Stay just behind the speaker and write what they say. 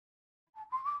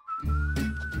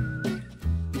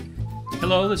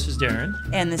Hello, this is Darren.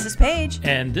 And this is Paige.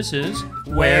 And this is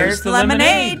Where's the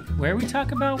Lemonade? Where we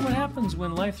talk about what happens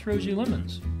when life throws you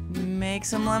lemons. Make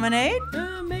some lemonade?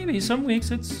 Maybe. Some weeks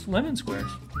it's lemon squares.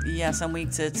 Yeah, some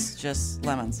weeks it's just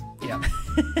lemons. Yeah.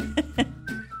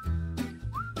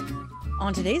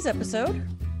 On today's episode,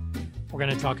 We're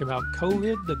going to talk about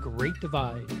COVID, the Great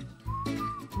Divide.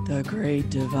 The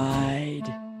Great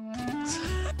Divide.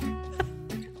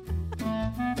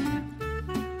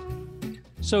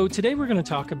 So today we're going to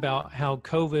talk about how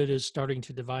COVID is starting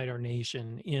to divide our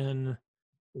nation in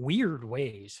weird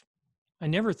ways. I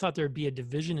never thought there'd be a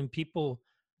division in people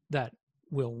that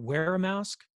will wear a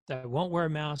mask, that won't wear a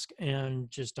mask,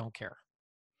 and just don't care.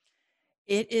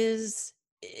 It is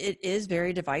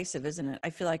very divisive, isn't it? I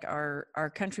feel like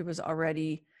our country was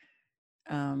already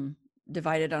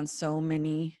divided on so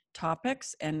many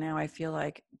topics, and now I feel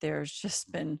like there's just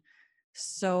been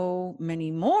so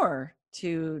many more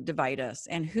to divide us.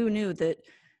 And who knew that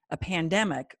a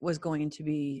pandemic was going to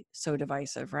be so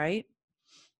divisive, right?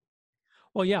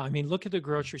 Well, yeah, I mean, look at the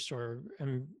grocery store,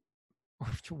 and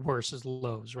worse is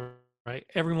Lowe's, right?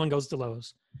 Everyone goes to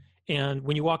Lowe's. And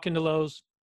when you walk into Lowe's,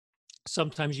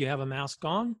 sometimes you have a mask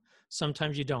on,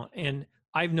 sometimes you don't. And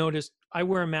I've noticed I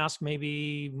wear a mask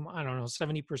maybe,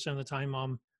 70% of the time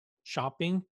I'm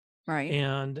shopping. Right.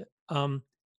 And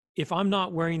if I'm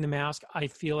not wearing the mask, I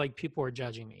feel like people are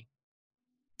judging me.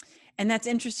 And that's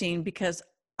interesting because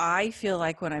I feel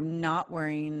like when I'm not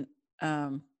wearing,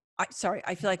 I feel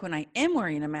like when I am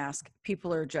wearing a mask,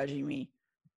 people are judging me.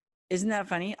 Isn't that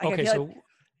funny? Okay, so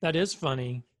that is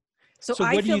funny. So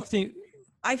what do you think?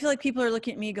 I feel like people are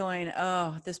looking at me going,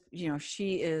 oh, this,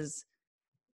 she is,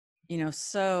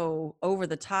 so over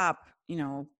the top,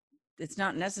 it's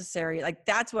not necessary. Like,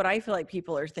 that's what I feel like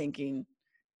people are thinking.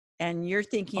 And you're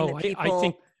thinking that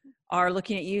people are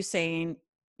looking at you saying,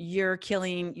 you're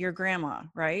killing your grandma,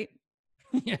 right?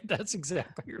 Yeah, that's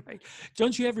exactly right.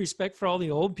 Don't you have respect for all the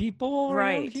old people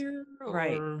around here?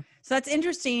 Right. So that's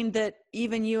interesting that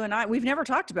even you and I, we've never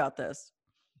talked about this.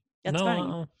 That's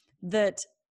funny. That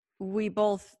we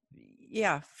both,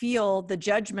 feel the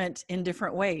judgment in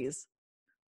different ways.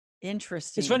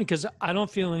 Interesting. It's funny because I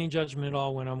don't feel any judgment at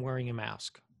all when I'm wearing a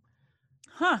mask.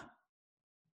 Huh.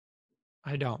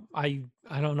 I don't. I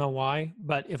don't know why,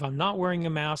 but if I'm not wearing a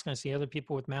mask and I see other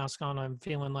people with masks on, I'm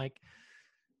feeling like,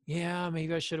 yeah,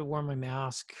 maybe I should have worn my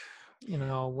mask.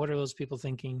 What are those people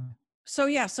thinking?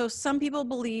 So some people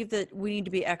believe that we need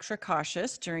to be extra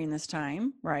cautious during this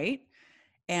time, right?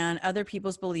 And other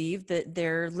people's believe that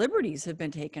their liberties have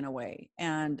been taken away.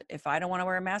 And if I don't want to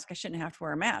wear a mask, I shouldn't have to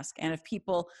wear a mask. And if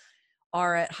people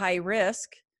are at high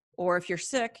risk, or if you're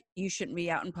sick, you shouldn't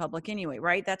be out in public anyway,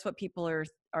 right? That's what people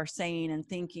are saying and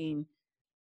thinking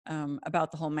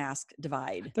about the whole mask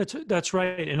divide. That's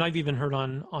right. And I've even heard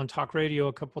on talk radio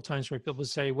a couple of times where people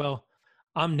say, well,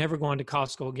 I'm never going to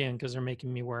Costco again because they're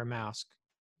making me wear a mask.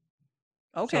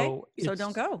 Okay. So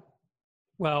don't go.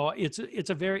 Well,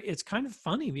 it's kind of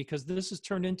funny because this has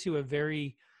turned into a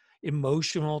very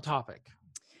emotional topic.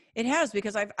 It has,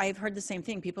 because I've heard the same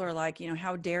thing. People are like,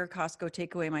 how dare Costco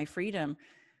take away my freedom?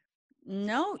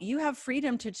 No, you have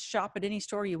freedom to shop at any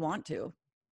store you want to.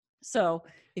 So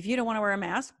if you don't want to wear a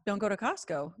mask, don't go to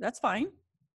Costco. That's fine.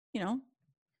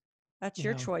 That's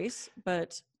your choice,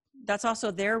 but that's also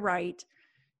their right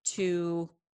to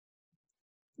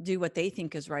do what they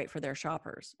think is right for their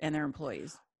shoppers and their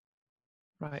employees.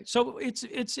 Right. So it's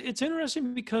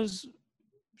interesting because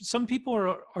some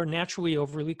people are naturally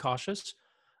overly cautious.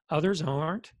 Others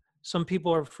aren't. Some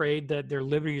people are afraid that their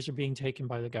liberties are being taken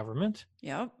by the government.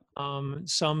 Yep.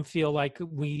 Some feel like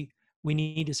we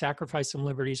need to sacrifice some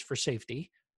liberties for safety.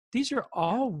 These are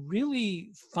all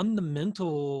really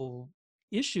fundamental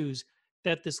issues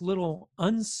that this little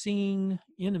unseen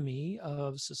enemy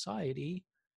of society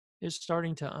is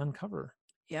starting to uncover.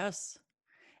 Yes.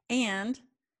 And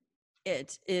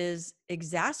it is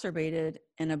exacerbated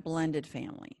in a blended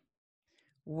family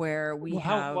where we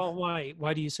have...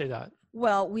 Why do you say that?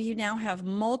 Well, we now have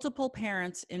multiple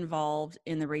parents involved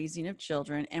in the raising of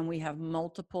children, and we have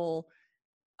multiple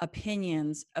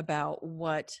opinions about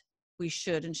what we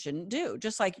should and shouldn't do.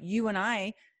 Just like you and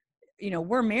I,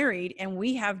 we're married and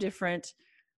we have different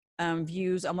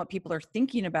views on what people are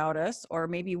thinking about us, or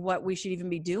maybe what we should even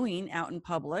be doing out in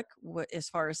public as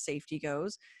far as safety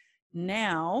goes.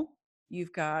 Now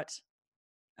you've got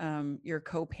your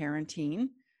co-parenting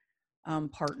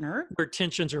partner, where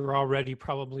tensions are already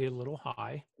probably a little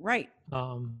high. Right.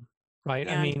 Right.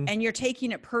 And you're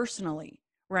taking it personally,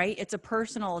 right? It's a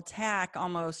personal attack,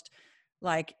 almost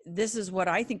like, this is what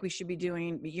I think we should be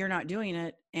doing, but you're not doing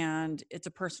it. And it's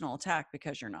a personal attack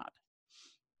because you're not.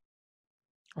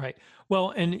 Right.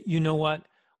 Well, and you know what?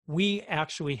 We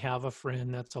actually have a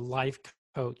friend that's a life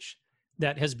coach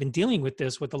that has been dealing with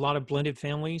this with a lot of blended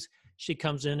families. She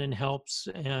comes in and helps,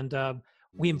 and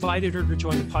we invited her to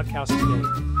join the podcast today.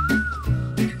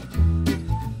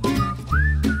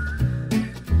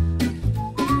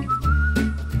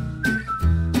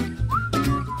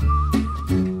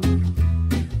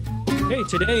 Hey,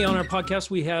 today on our podcast,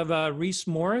 we have Reese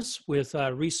Morris with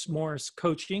Reese Morris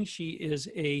Coaching. She is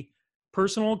a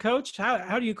personal coach.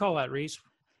 How do you call that, Reese?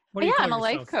 What do Yeah, you call I'm a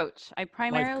life yourself? coach. I Life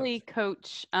primarily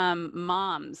coach. coach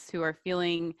moms who are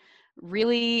feeling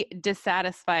really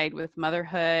dissatisfied with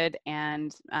motherhood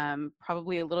and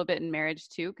probably a little bit in marriage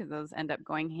too, because those end up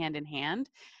going hand in hand.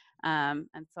 And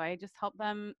so I just help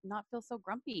them not feel so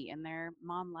grumpy in their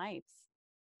mom lives.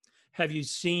 Have you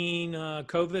seen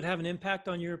COVID have an impact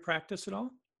on your practice at all?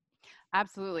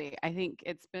 Absolutely. I think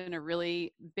it's been a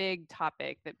really big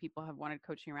topic that people have wanted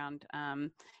coaching around.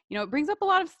 It brings up a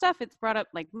lot of stuff. It's brought up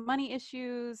like money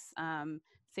issues,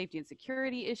 safety and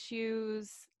security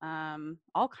issues,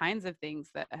 all kinds of things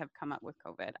that have come up with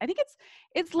COVID. I think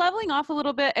it's leveling off a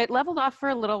little bit. It leveled off for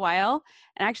a little while.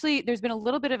 And actually, there's been a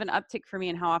little bit of an uptick for me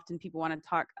in how often people want to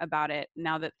talk about it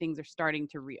now that things are starting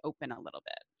to reopen a little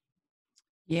bit.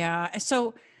 Yeah.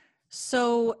 So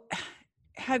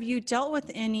have you dealt with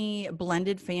any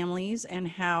blended families and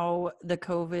how the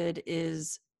COVID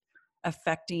is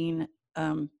affecting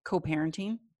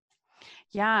co-parenting?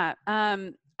 Yeah.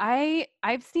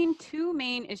 I've seen two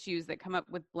main issues that come up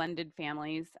with blended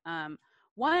families.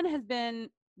 One has been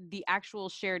the actual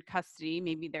shared custody.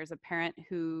 Maybe there's a parent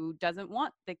who doesn't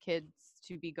want the kids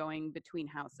to be going between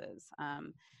houses.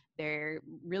 They're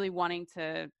really wanting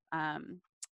to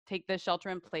take the shelter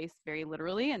in place very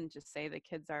literally and just say the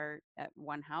kids are at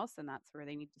one house and that's where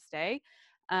they need to stay.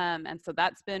 And so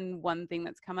that's been one thing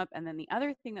that's come up. And then the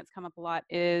other thing that's come up a lot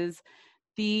is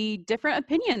the different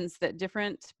opinions that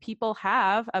different people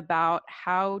have about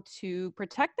how to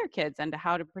protect their kids and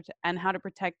how to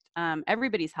protect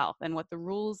everybody's health and what the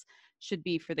rules should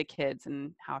be for the kids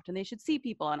and how often they should see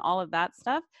people and all of that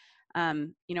stuff.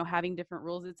 Having different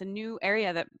rules. It's a new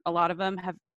area that a lot of them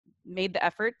have made the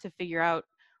effort to figure out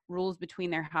rules between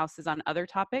their houses on other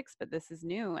topics, but this is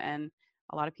new and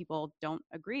a lot of people don't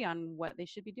agree on what they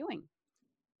should be doing.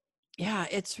 Yeah,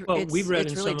 it's Well, it's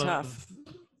it's really tough.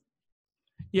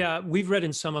 we've read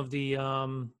in some of the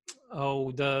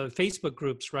Facebook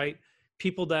groups, right?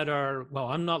 People that are, well,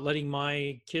 I'm not letting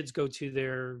my kids go to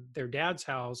their dad's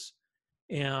house,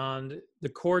 and the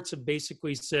courts have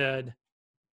basically said,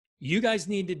 you guys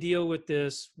need to deal with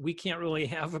this. We can't really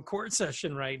have a court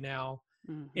session right now.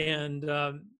 Mm-hmm.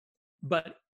 And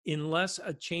but unless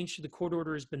a change to the court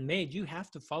order has been made, you have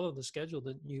to follow the schedule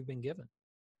that you've been given.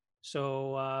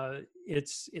 So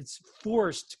it's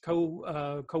forced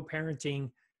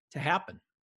co-parenting to happen,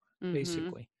 Mm-hmm.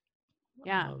 basically.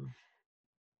 Yeah. Um,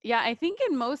 Yeah, I think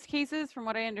in most cases, from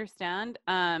what I understand,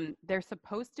 they're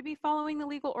supposed to be following the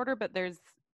legal order, but there's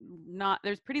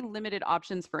pretty limited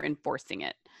options for enforcing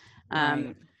it.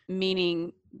 Right.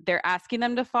 Meaning they're asking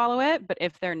them to follow it, but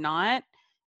if they're not,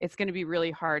 it's going to be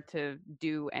really hard to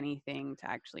do anything to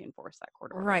actually enforce that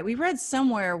court order. Right. We read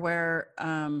somewhere where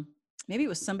maybe it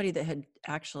was somebody that had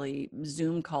actually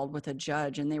Zoom called with a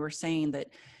judge, and they were saying that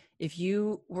if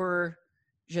you were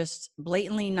just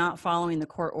blatantly not following the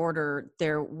court order,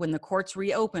 when the courts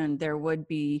reopened, there would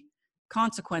be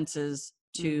consequences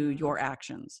to Mm-hmm. your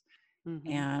actions.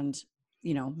 Mm-hmm. And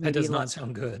that maybe does not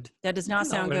sound good. that does not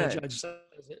sound when a good. judge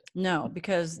says it. No,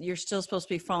 because you're still supposed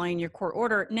to be following your court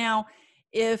order. Now,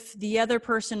 if the other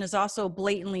person is also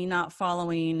blatantly not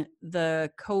following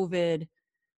the COVID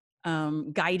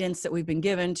guidance that we've been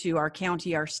given to our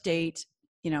county, our state,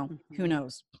 Mm-hmm. who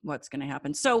knows what's going to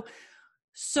happen. So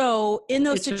in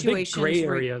those It's situations, a big gray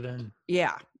area then.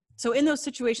 yeah. So in those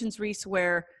situations, Reese,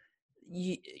 where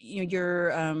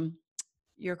your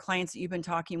clients that you've been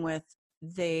talking with,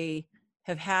 they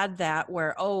have had that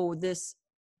where,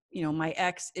 my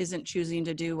ex isn't choosing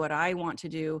to do what I want to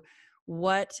do.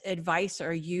 What advice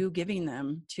are you giving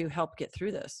them to help get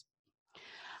through this?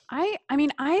 I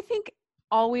think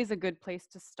always a good place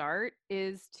to start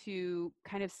is to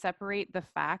kind of separate the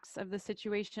facts of the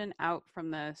situation out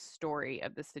from the story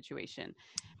of the situation.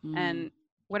 And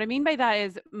what I mean by that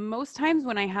is most times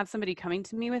when I have somebody coming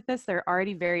to me with this, they're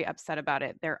already very upset about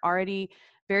it. They're already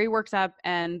very worked up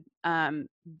and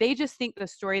they just think the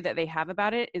story that they have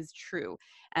about it is true.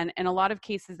 And in a lot of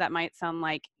cases that might sound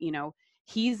like,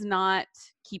 he's not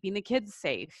keeping the kids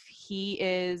safe. He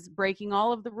is breaking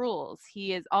all of the rules.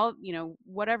 He is all,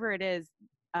 whatever it is,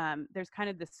 there's kind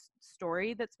of this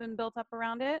story that's been built up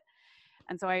around it.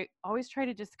 And so I always try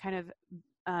to just kind of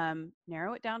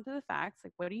narrow it down to the facts.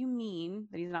 Like, what do you mean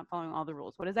that he's not following all the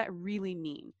rules? What does that really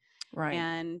mean? Right.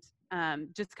 And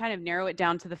just kind of narrow it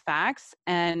down to the facts.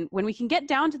 And when we can get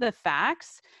down to the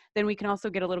facts, then we can also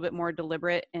get a little bit more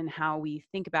deliberate in how we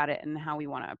think about it and how we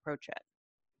want to approach it.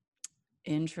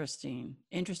 Interesting.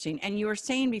 And you were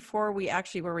saying before we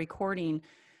actually were recording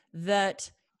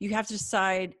that you have to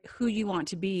decide who you want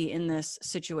to be in this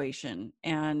situation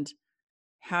and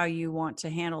how you want to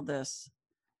handle this.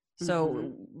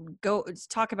 So let's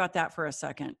talk about that for a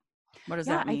second. What does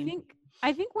that mean?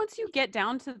 I think once you get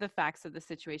down to the facts of the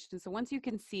situation, so once you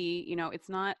can see,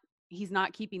 he's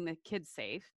not keeping the kids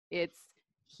safe.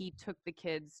 He took the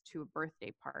kids to a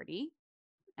birthday party,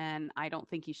 and I don't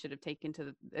think he should have taken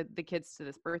the kids to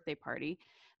this birthday party.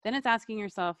 Then it's asking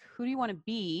yourself, who do you want to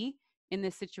be in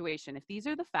this situation? If these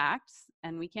are the facts,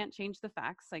 and we can't change the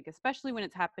facts, like especially when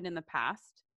it's happened in the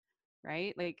past,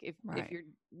 right? Like if you're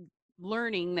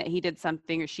learning that he did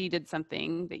something or she did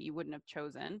something that you wouldn't have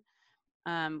chosen,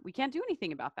 we can't do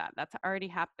anything about that. That's already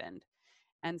happened.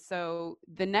 And so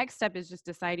the next step is just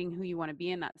deciding who you want to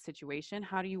be in that situation.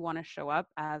 How do you want to show up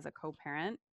as a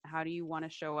co-parent? How do you want to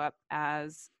show up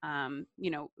as,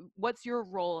 what's your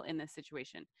role in this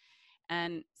situation?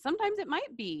 And sometimes it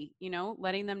might be,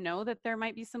 letting them know that there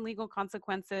might be some legal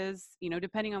consequences,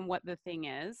 depending on what the thing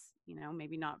is,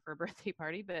 maybe not for a birthday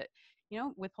party, but,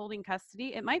 withholding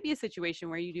custody. It might be a situation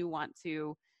where you do want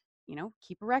to,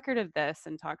 keep a record of this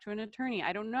and talk to an attorney.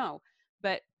 I don't know.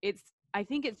 But I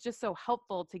think it's just so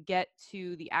helpful to get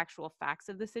to the actual facts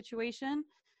of the situation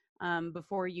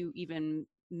before you even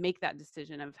make that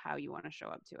decision of how you want to show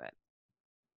up to it.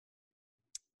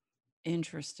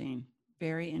 Interesting.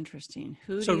 Very interesting.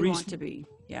 Who do you want to be?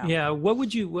 Yeah. Yeah. What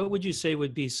would you say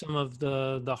would be some of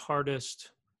the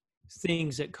hardest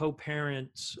things that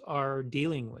co-parents are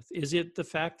dealing with? Is it the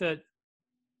fact that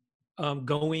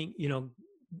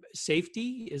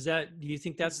safety? Do you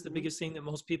think that's the biggest thing that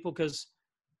most people, because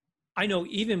I know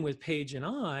even with Paige and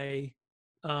I,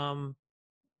 on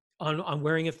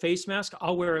wearing a face mask,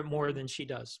 I'll wear it more than she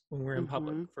does when we're in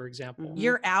public, for example.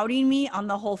 You're outing me on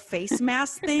the whole face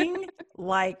mask thing?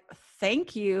 Like,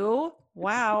 thank you.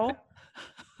 Wow.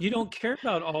 You don't care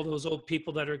about all those old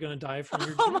people that are going to die from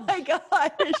your Oh my gosh.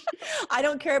 I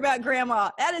don't care about grandma.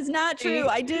 That is not true.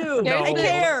 I do. No, I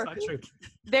care. That's not true.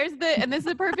 And this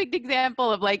is a perfect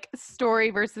example of like story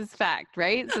versus fact,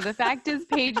 right? So the fact is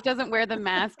Paige doesn't wear the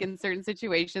mask in certain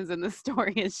situations, and the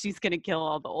story is she's going to kill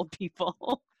all the old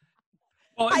people.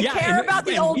 Well, I care about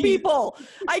the old people.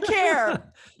 I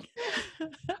care.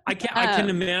 I can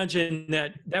imagine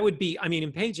that would be,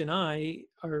 and Paige and I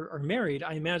are married.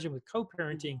 I imagine with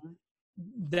co-parenting,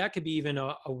 that could be even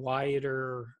a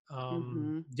wider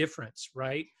difference,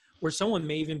 right? Where someone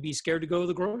may even be scared to go to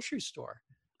the grocery store,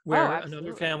 where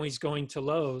another family's going to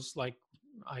Lowe's. Like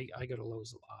I go to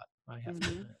Lowe's a lot. I have to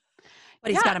admit.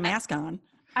 But he's got a mask on.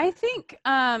 I think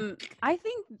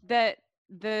that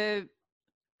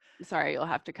sorry, you'll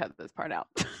have to cut this part out.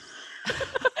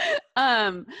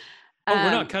 We're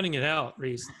not cutting it out,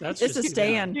 Reese. This is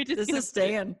staying. This is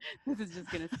staying. This is just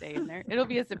going to stay in there. It'll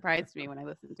be a surprise to me when I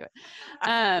listen to it.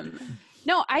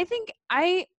 No, I think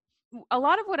a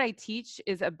lot of what I teach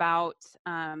is about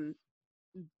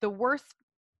the worst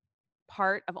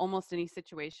part of almost any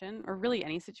situation, or really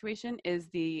any situation, is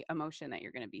the emotion that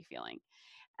you're going to be feeling.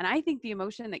 And I think the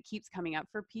emotion that keeps coming up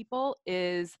for people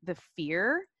is the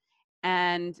fear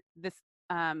and this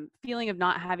feeling of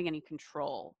not having any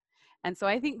control. And so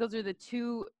I think those are the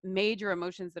two major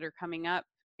emotions that are coming up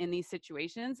in these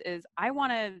situations. Is I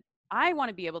want to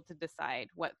be able to decide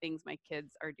what things my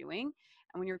kids are doing.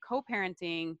 And when you're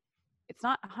co-parenting, it's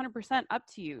not 100% up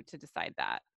to you to decide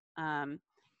that.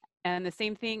 And the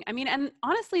same thing, and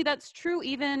honestly, that's true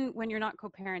even when you're not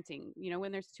co-parenting.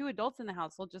 When there's two adults in the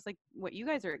household, just like what you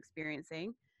guys are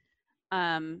experiencing,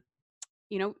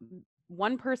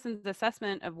 one person's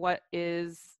assessment of what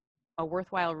is a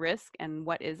worthwhile risk and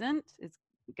what isn't is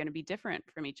going to be different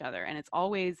from each other. And it's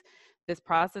always this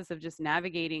process of just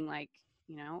navigating,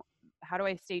 how do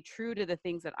I stay true to the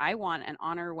things that I want and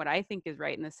honor what I think is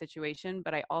right in this situation,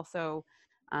 but I also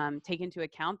take into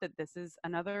account that this is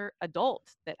another adult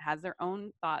that has their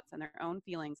own thoughts and their own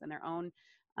feelings and their own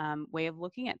way of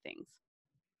looking at things.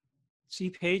 See,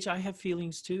 Paige, I have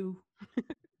feelings too.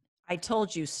 I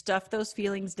told you, stuff those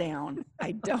feelings down.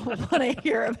 I don't want to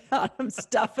hear about them.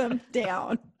 Stuff them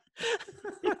down.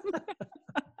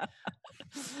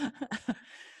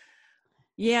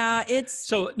 Yeah, it's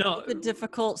a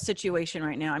difficult situation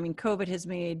right now. COVID has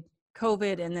made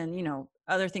COVID, and then,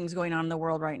 other things going on in the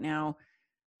world right now.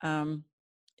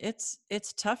 It's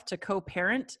tough to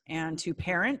co-parent and to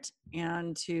parent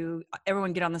and to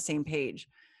everyone get on the same page.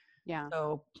 Yeah.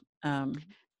 So,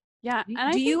 Yeah. And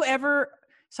I do you think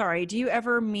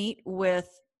ever meet with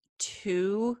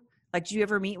two, like, do you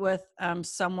ever meet with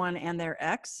someone and their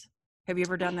ex? Have you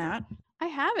ever done that? I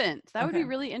haven't. That would be Okay.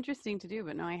 really interesting to do,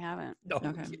 but no, I haven't. No,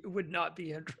 Okay. it would not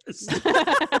be interesting.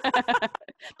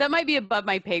 That might be above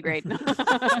my pay grade. No,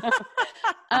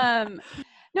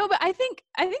 but I think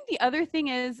the other thing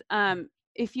is,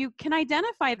 if you can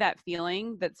identify that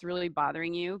feeling that's really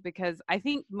bothering you, because I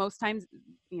think most times,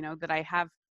 that I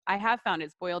have found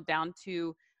it's boiled down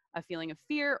to a feeling of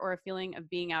fear or a feeling of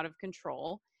being out of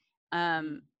control.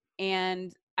 And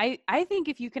I think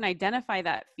if you can identify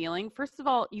that feeling, first of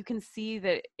all, you can see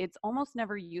that it's almost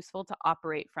never useful to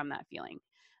operate from that feeling.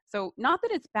 So not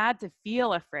that it's bad to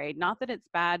feel afraid, not that it's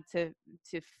bad to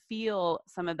feel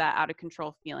some of that out of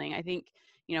control feeling. I think,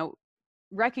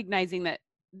 recognizing that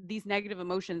these negative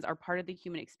emotions are part of the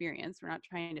human experience. We're not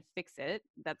trying to fix it.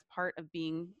 That's part of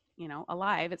being,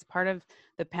 alive. It's part of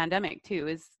the pandemic too,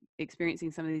 is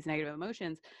experiencing some of these negative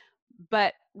emotions.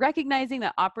 But recognizing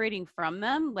that operating from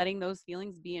them, letting those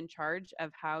feelings be in charge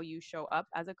of how you show up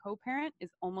as a co-parent,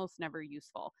 is almost never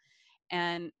useful.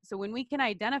 And so when we can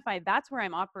identify that's where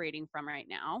I'm operating from right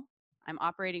now, I'm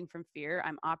operating from fear,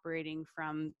 I'm operating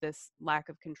from this lack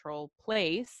of control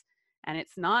place, and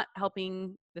it's not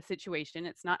helping the situation,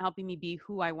 it's not helping me be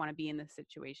who I want to be in this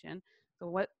situation. So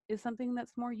what is something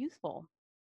that's more useful?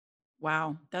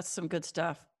 Wow, that's some good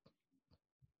stuff.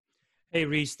 Hey,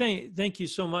 Reese, thank you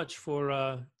so much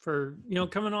for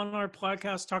coming on our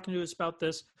podcast, talking to us about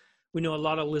this. We know a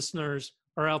lot of listeners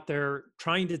are out there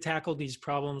trying to tackle these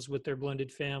problems with their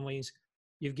blended families.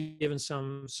 You've given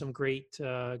some great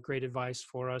advice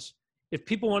for us. If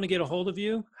people want to get a hold of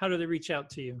you, how do they reach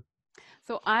out to you?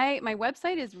 So my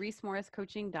website is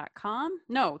reesemorriscoaching.com.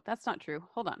 No, that's not true.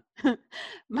 Hold on.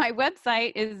 My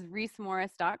website is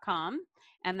reesemorris.com.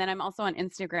 And then I'm also on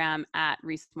Instagram at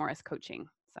reesemorriscoaching.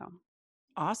 So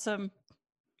Awesome.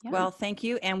 yeah. Well, thank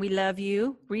you. And we love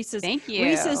you. Thank you.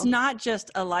 Reese is not just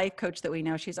a life coach that we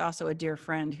know. She's also a dear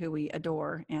friend who we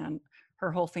adore. And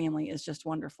her whole family is just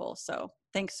wonderful. So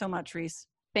thanks so much, Reese.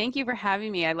 Thank you for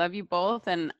having me. I love you both.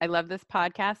 And I love this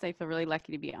podcast. I feel really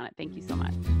lucky to be on it. Thank you so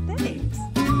much. Thanks.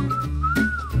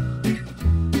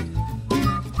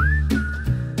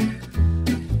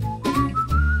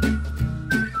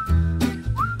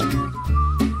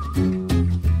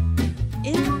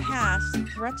 In the past,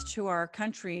 threats to our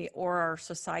country or our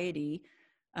society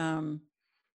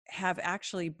have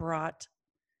actually brought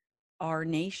our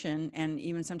nation and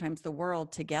even sometimes the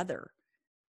world together.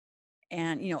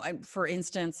 And, for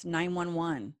instance,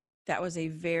 911, that was a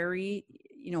very,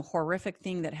 horrific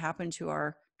thing that happened to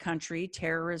our country,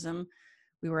 terrorism.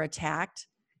 We were attacked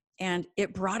and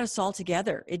it brought us all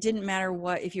together. It didn't matter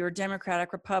if you were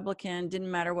Democratic, Republican, didn't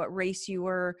matter what race you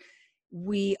were.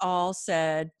 We all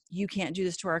said, you can't do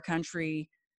this to our country.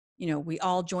 We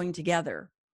all joined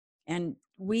together, and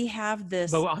we have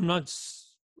this. But I'm not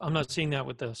seeing that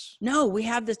with this. No, we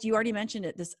have this, you already mentioned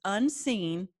it, this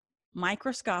unseen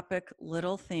microscopic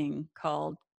little thing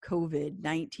called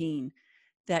COVID-19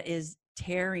 that is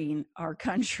tearing our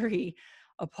country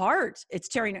apart. It's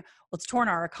torn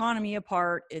our economy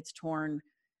apart. It's torn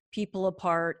people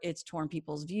apart. It's torn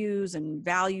people's views and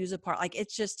values apart. Like,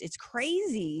 it's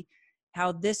crazy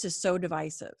how this is so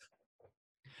divisive.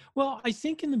 Well, I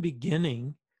think in the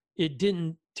beginning, it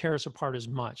didn't tear us apart as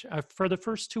much. For the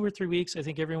first 2 or 3 weeks, I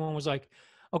think everyone was like,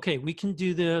 okay, we can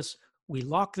do this. We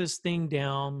lock this thing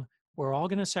down. We're all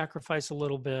going to sacrifice a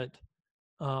little bit.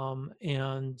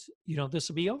 And, this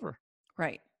will be over.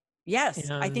 Right. Yes.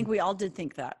 I think we all did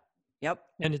think that. Yep.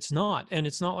 And it's not. And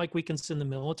it's not like we can send the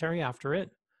military after it.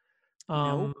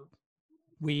 Nope.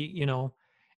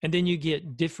 And then you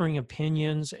get differing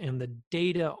opinions, and the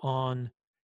data on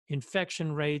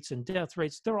infection rates and death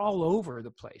rates, they're all over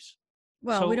the place.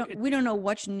 Well, so we don't know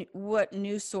what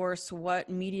news source, what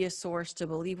media source to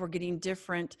believe. We're getting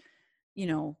different,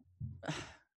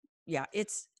 yeah,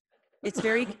 it's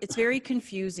very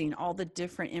confusing, all the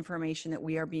different information that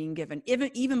we are being given.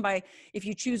 Even if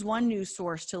you choose one news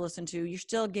source to listen to, you're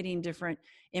still getting different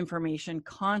information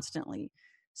constantly.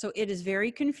 So it is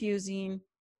very confusing.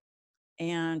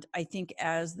 And I think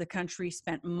as the country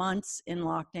spent months in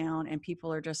lockdown and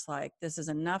people are just like, this is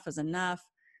enough,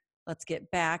 let's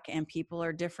get back. And people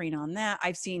are differing on that.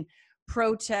 I've seen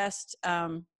protests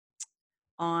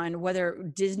on whether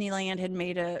Disneyland had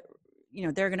made they're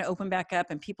going to open back up,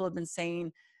 and people have been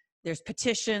saying there's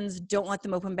petitions, don't let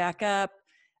them open back up.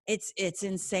 It's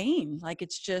insane. Like,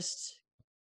 it's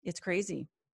crazy.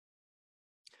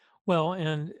 Well,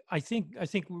 and I think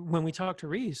when we talked to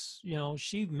Reese,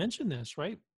 she mentioned this,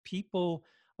 right? People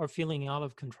are feeling out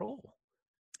of control.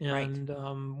 Right. And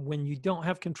when you don't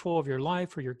have control of your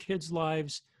life or your kids'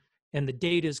 lives, and the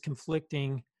data is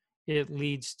conflicting, it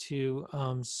leads to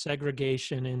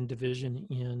segregation and division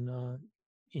in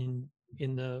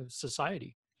in the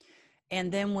society.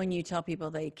 And then when you tell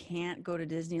people they can't go to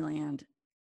Disneyland,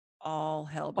 all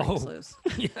hell breaks Oh, loose.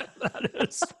 yeah, that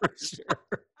is for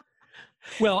sure.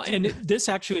 Well, and this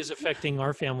actually is affecting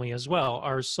our family as well.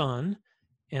 Our son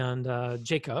and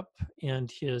Jacob and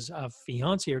his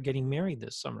fiance are getting married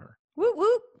this summer. Whoop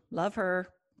whoop. Love her.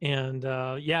 And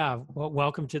yeah, well,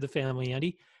 welcome to the family,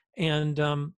 Andy. And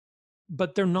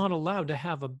but they're not allowed to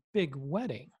have a big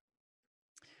wedding.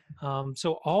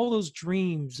 So all those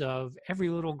dreams of every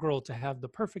little girl to have the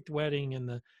perfect wedding and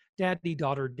the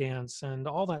daddy-daughter dance and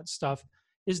all that stuff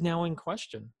is now in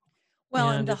question. Well,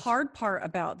 and And the it's hard part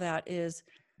about that is,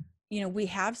 we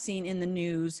have seen in the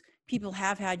news, people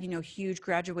have had, huge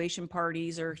graduation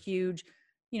parties or huge,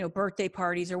 birthday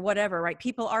parties or whatever, right?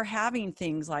 People are having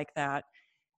things like that,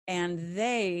 and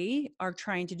they are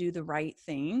trying to do the right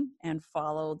thing and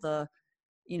follow the,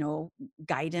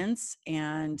 guidance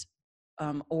and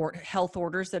or health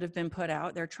orders that have been put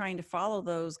out. They're trying to follow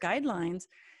those guidelines.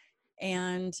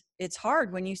 And it's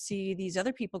hard when you see these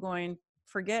other people going,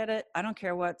 forget it. I don't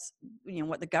care what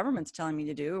the government's telling me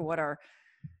to do or what our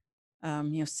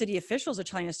city officials are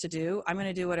telling us to do. I'm going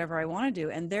to do whatever I want to do.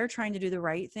 And they're trying to do the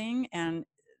right thing. And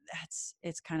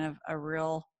it's kind of a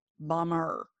real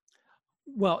bummer.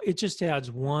 well, it just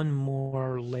adds one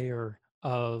more layer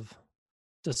of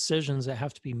decisions that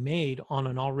have to be made on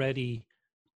an already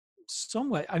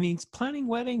somewhat, I mean, planning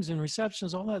weddings and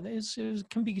receptions, all that is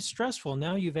can be stressful.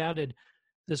 Now you've added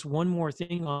this one more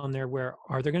thing on there where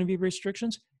are there going to be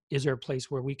restrictions? Is there a place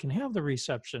where we can have the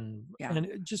reception? Yeah. And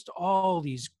just all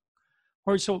these,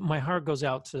 or so my heart goes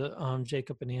out to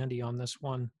Jacob and Andy on this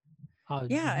one.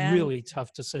 Yeah. And Really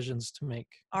tough decisions to make.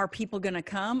 are people going to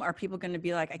come? Are people going to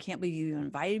be like, I can't believe you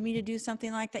invited me to do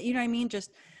something like that? You know what I mean?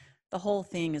 Just the whole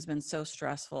thing has been so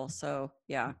stressful. So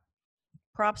yeah,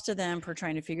 props to them for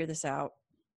trying to figure this out.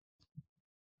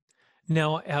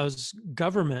 Now, as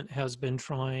government has been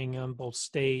trying, both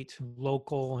state,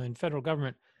 local, and federal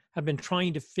government have been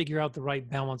trying to figure out the right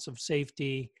balance of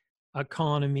safety,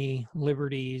 economy,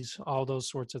 liberties, all those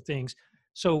sorts of things.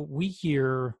 So we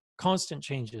hear constant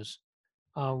changes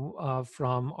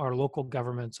from our local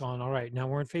governments on, all right, now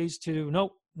we're in phase 2.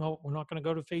 Nope, no, we're not going to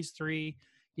go to phase 3,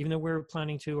 even though we're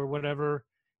planning to or whatever.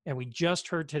 And we just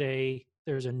heard today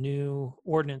there's a new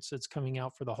ordinance that's coming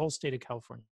out for the whole state of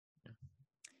California.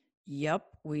 Yep,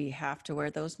 we have to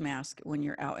wear those masks when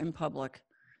you're out in public.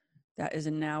 That is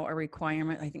now a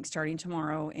requirement, I think, starting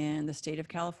tomorrow in the state of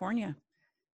California,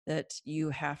 that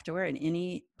you have to wear in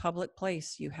any public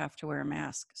place. You have to wear a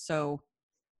mask. So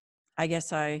I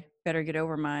guess I better get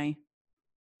over my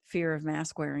fear of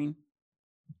mask wearing.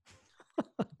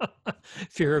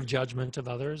 Fear of judgment of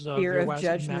others, of Fear your of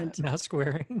judgment. mask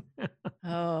wearing.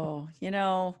 Oh,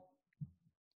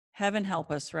 heaven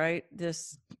help us, right?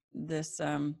 This,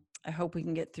 I hope we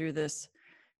can get through this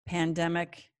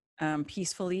pandemic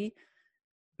peacefully.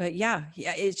 But yeah,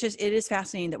 it is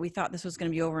fascinating that we thought this was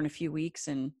going to be over in a few weeks,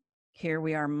 and here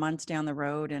we are months down the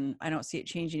road, and I don't see it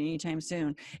changing anytime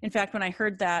soon. In fact, when I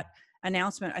heard that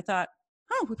announcement, I thought,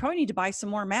 oh, we probably need to buy some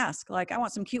more masks. Like, I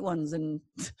want some cute ones, and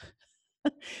if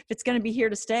it's going to be here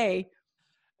to stay.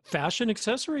 Fashion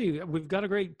accessory. We've got a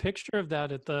great picture of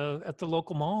that at the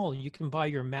local mall. You can buy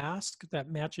your mask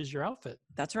that matches your outfit.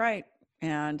 That's right.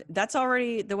 And that's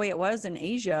already the way it was in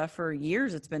Asia for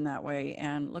years. It's been that way,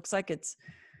 and looks like it's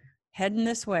heading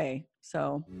this way.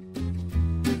 So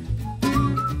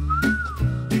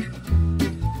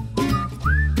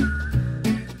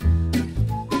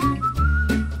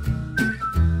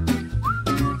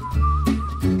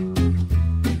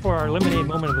For our lemonade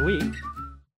moment of the week.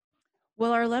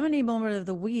 well, our lemonade moment of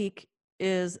the week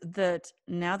is that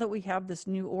now that we have this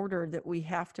new order that we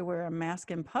have to wear a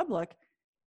mask in public,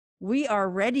 we are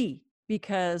ready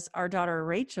because our daughter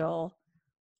Rachel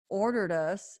ordered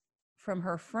us from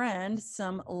her friend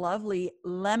some lovely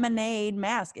lemonade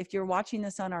mask. If you're watching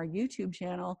this on our YouTube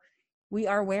channel, we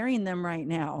are wearing them right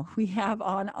now. We have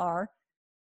on our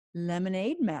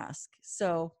lemonade mask.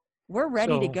 So we're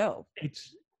ready to So go.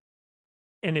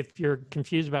 and if you're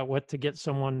confused about what to get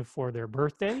someone for their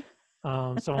birthday,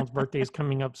 someone's birthday is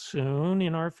coming up soon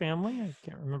in our family. I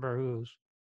can't remember whose.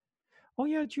 Oh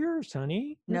yeah, it's yours,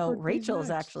 honey. Your No, birthday's Rachel's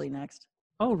next. actually next.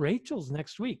 Oh, Rachel's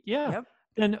next week. Yeah. Yep,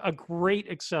 Then a great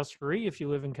accessory if you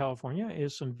live in California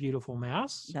is some beautiful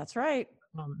masks. that's right.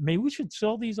 Maybe we should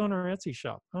sell these on our Etsy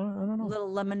shop. I don't know.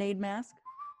 Little lemonade mask.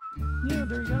 Yeah,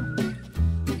 there you go.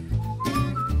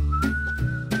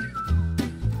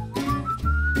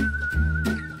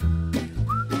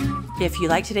 If you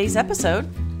like today's episode,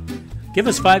 Give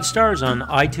us 5 stars on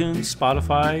iTunes,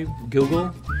 Spotify,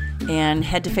 Google. and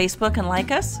head to Facebook and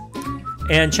like us,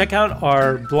 And check out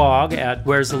our blog at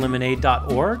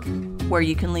where'sthelemonade.org. where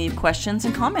you can leave questions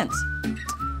and comments.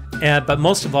 But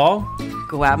most of all,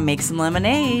 Go out and make some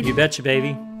lemonade. you betcha,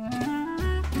 baby.